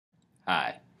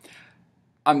Hi.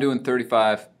 I'm doing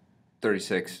 35,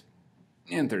 36,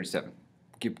 and 37.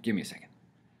 Give me a second.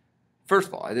 First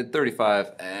of all, I did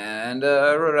 35, and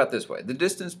I wrote it out this way. The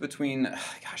distance between,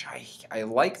 gosh, I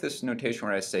like this notation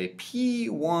where I say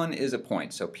P1 is a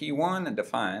point. So P1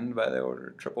 defined by the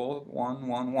order triple 1,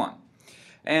 1, 1.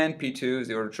 And P2 is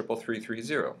the order triple 3, 3,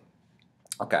 0.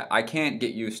 Okay, I can't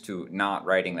get used to not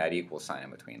writing that equal sign in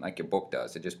between like your book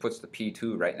does. It just puts the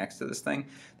P2 right next to this thing.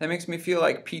 That makes me feel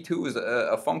like P2 is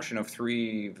a function of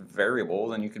three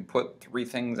variables and you can put three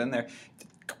things in there.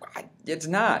 It's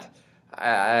not.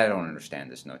 I don't understand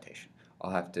this notation.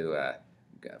 I'll have to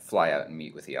fly out and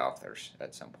meet with the authors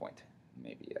at some point.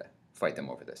 Maybe fight them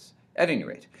over this. At any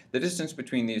rate, the distance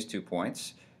between these 2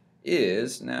 points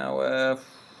is now...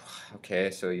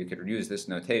 Okay, so you could use this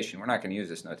notation. We're not going to use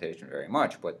this notation very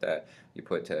much, but you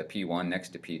put P1 next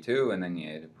to P2, and then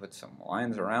you put some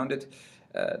lines around it.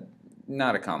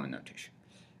 Not a common notation.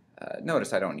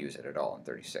 Notice I don't use it at all in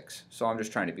 36, so I'm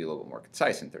just trying to be a little bit more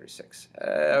concise in 36.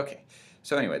 Okay,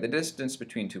 so anyway, the distance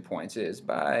between 2 points is,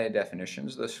 by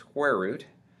definitions, the square root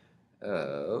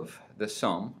of the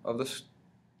sum of the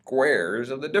squares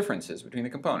of the differences between the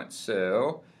components.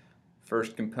 So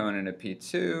first component of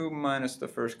P2 minus the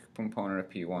first component of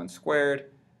P1 squared,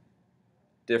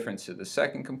 difference of the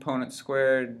second component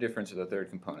squared, difference of the third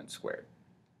component squared.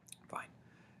 Fine.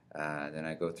 Then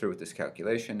I go through with this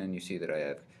calculation, and you see that I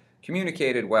have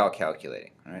communicated while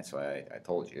calculating. All right, so I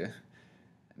told you,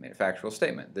 I made a factual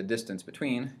statement. The distance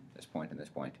between this point and this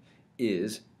point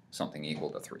is something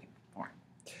equal to 3.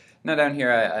 Now down here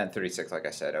at 36, like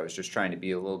I said, I was just trying to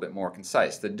be a little bit more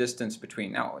concise. The distance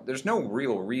between, now there's no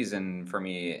real reason for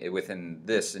me within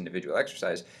this individual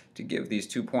exercise to give these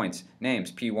 2 points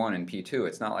names, P1 and P2.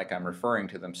 It's not like I'm referring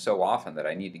to them so often that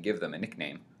I need to give them a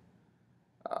nickname.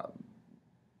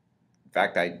 In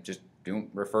fact, I just don't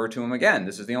refer to them again.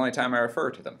 This is the only time I refer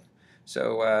to them.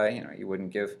 So, you wouldn't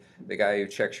give the guy who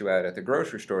checks you out at the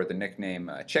grocery store the nickname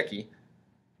Checky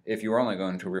if you were only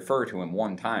going to refer to him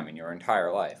one time in your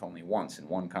entire life, only once in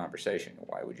one conversation.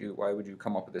 Why would you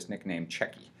come up with this nickname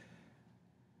Checky?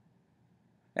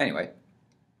 Anyway,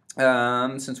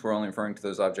 since we're only referring to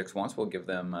those objects once, we'll give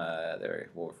them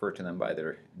we'll refer to them by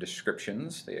their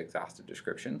descriptions, the exhaustive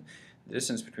description. The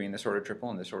distance between this order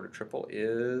triple and this order triple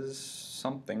is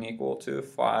something equal to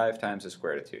 5 times the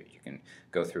square root of 2. You can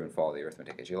go through and follow the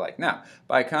arithmetic as you like. Now,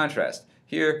 by contrast,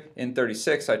 here in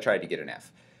 36, I tried to get an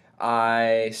F.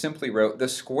 I simply wrote the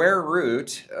square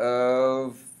root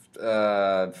of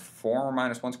 4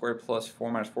 minus 1 squared plus 4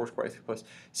 minus 4 squared plus...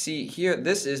 See, here,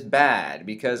 this is bad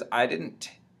because I didn't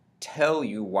tell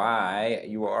you why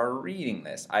you are reading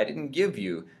this. I didn't give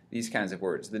you these kinds of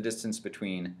words. The distance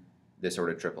between this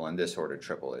ordered triple and this ordered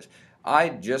triple is. I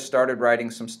just started writing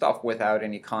some stuff without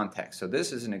any context. So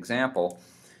this is an example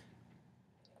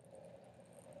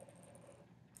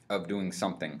of doing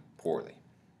something poorly.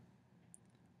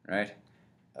 Right?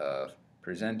 Of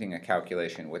presenting a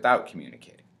calculation without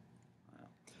communicating.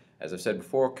 As I've said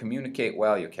before, communicate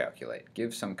while you calculate.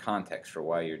 Give some context for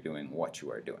why you're doing what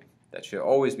you are doing. That should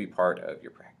always be part of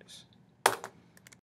your practice.